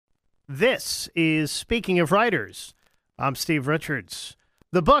This is Speaking of Writers. I'm Steve Richards.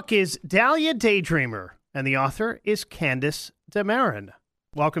 The book is Dahlia, Daydreamer, and the author is Candace DaMeron.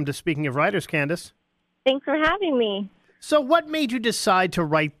 Welcome to Speaking of Writers, Candace. Thanks for having me. So what made you decide to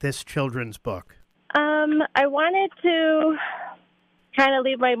write this children's book? I wanted to kind of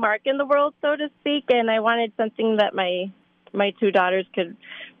leave my mark in the world, so to speak, and I wanted something that my two daughters could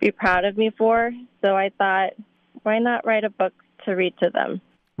be proud of me for. So I thought, why not write a book to read to them?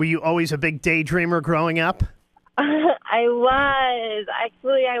 Were you always a big daydreamer growing up? I was.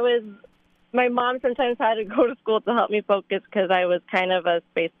 Actually, my mom sometimes had to go to school to help me focus because I was kind of a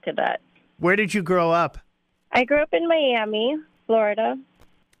space cadet. Where did you grow up? I grew up in Miami, Florida.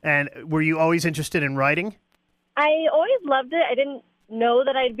 And were you always interested in writing? I always loved it. I didn't know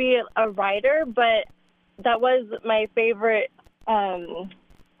that I'd be a writer, but that was my favorite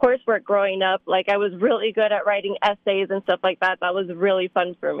coursework growing up. Like, I was really good at writing essays and stuff like that. That was really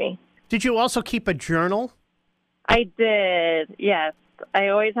fun for me. Did you also keep a journal? I did, yes. I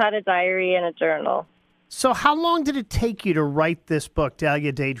always had a diary and a journal. So how long did it take you to write this book,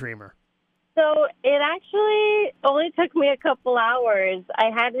 Dahlia, Daydreamer? So it actually only took me a couple hours. I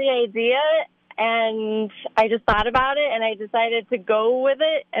had the idea, and I just thought about it, and I decided to go with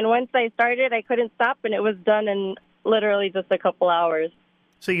it. And once I started, I couldn't stop, and it was done in literally just a couple hours.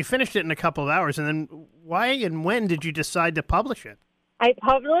 So you finished it in a couple of hours, and then why and when did you decide to publish it? I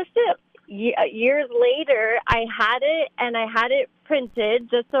published it years later. I had it, and I had it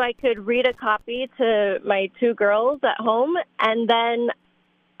printed just so I could read a copy to my two girls at home, and then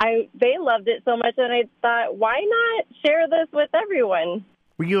they loved it so much, and I thought, why not share this with everyone?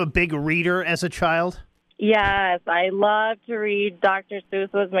 Were you a big reader as a child? Yes, I loved to read. Dr.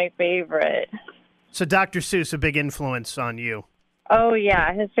 Seuss was my favorite. So Dr. Seuss, a big influence on you? Oh,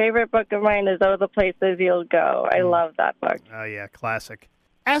 yeah. His favorite book of mine is Oh, the Places You'll Go. I love that book. Oh, yeah, classic.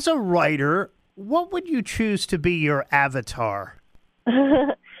 As a writer, what would you choose to be your avatar?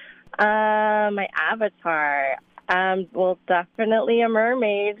 My avatar... well, definitely a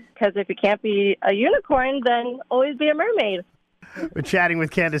mermaid, because if you can't be a unicorn, then always be a mermaid. We're chatting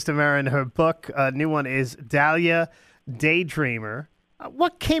with Candace DaMeron. Her book, a new one, is Dahlia, Daydreamer.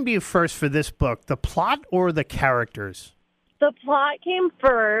 What came to you first for this book, the plot or the characters? The plot came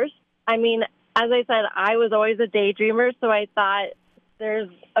first. I mean, as I said, I was always a daydreamer, so I thought there's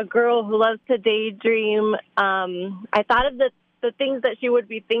a girl who loves to daydream. I thought of the things that she would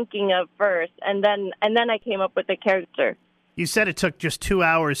be thinking of first, and then I came up with the character. You said it took just 2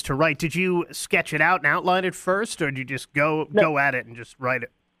 hours to write. Did you sketch it out and outline it first, or did you just go at it and just write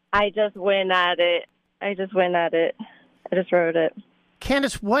it? I just went at it. I just wrote it.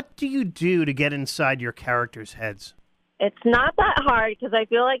 Candace, what do you do to get inside your characters' heads? It's not that hard, because I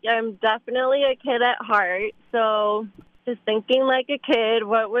feel like I'm definitely a kid at heart, so just thinking like a kid.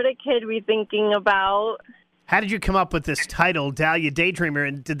 What would a kid be thinking about? How did you come up with this title, Dahlia, Daydreamer,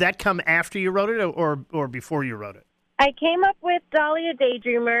 and did that come after you wrote it or before you wrote it? I came up with Dahlia,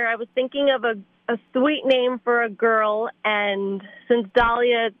 Daydreamer. I was thinking of a sweet name for a girl, and since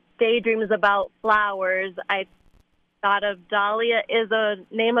Dahlia daydreams about flowers, I thought of Dahlia is a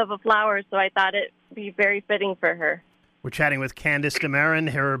name of a flower, so I thought it'd be very fitting for her. We're chatting with Candace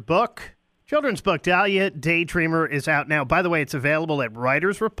DaMeron. Her book, children's book, Dahlia, Daydreamer, is out now. By the way, it's available at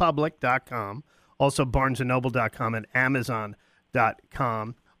writersrepublic.com. Also, BarnesandNoble.com and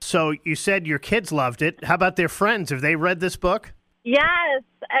Amazon.com. So you said your kids loved it. How about their friends? Have they read this book? Yes,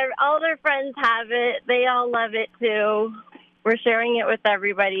 all their friends have it. They all love it, too. We're sharing it with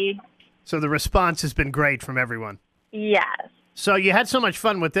everybody. So the response has been great from everyone. Yes. So you had so much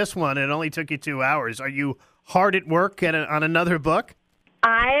fun with this one, and it only took you 2 hours. Are you hard at work on another book?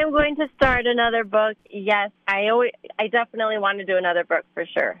 I am going to start another book. Yes, I definitely want to do another book for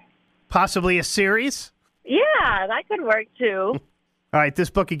sure. Possibly a series? Yeah, that could work, too. All right, this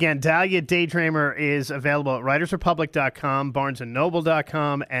book again, Dahlia, Daydreamer, is available at writersrepublic.com,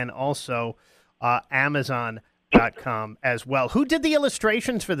 BarnesandNoble.com, and also Amazon.com as well. Who did the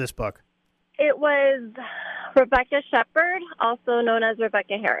illustrations for this book? It was Rebecca Shepard, also known as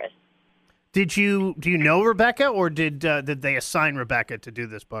Rebecca Harris. Do you know Rebecca, or did they assign Rebecca to do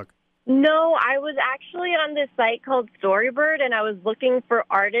this book? No, I was actually on this site called Storybird, and I was looking for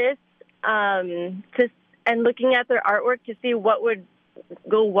artists and looking at their artwork to see what would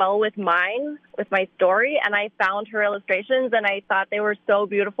go well with my story, and I found her illustrations, and I thought they were so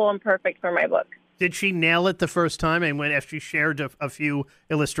beautiful and perfect for my book. Did she nail it the first time, and when after she shared a few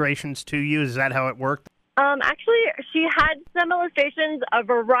illustrations to you, is that how it worked? Actually, she had some illustrations, a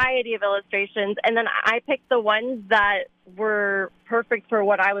variety of illustrations, and then I picked the ones that were perfect for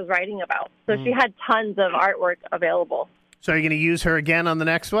what I was writing about. So she had tons of artwork available. So are you going to use her again on the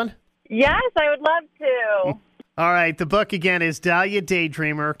next one? Yes, I would love to. All right. The book, again, is Dahlia,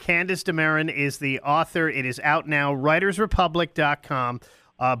 Daydreamer. Candace DaMeron is the author. It is out now, writersrepublic.com,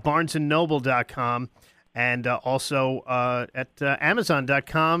 barnesandnoble.com, and also at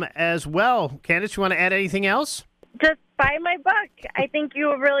amazon.com as well. Candace, you want to add anything else? Just buy my book. I think you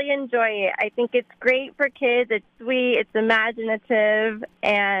will really enjoy it. I think it's great for kids. It's sweet. It's imaginative,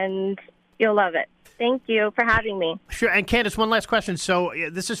 and you'll love it. Thank you for having me. Sure. And Candace, one last question. So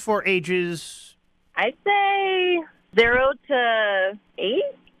this is for ages... I'd say 0 to 8.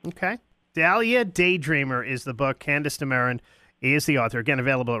 Okay. Dahlia, Daydreamer is the book. Candace DaMeron is the author. Again,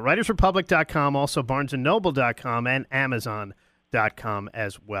 available at writersrepublic.com, also barnesandnoble.com, and amazon.com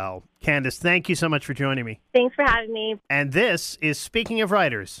as well. Candace, thank you so much for joining me. Thanks for having me. And this is Speaking of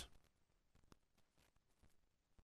Writers.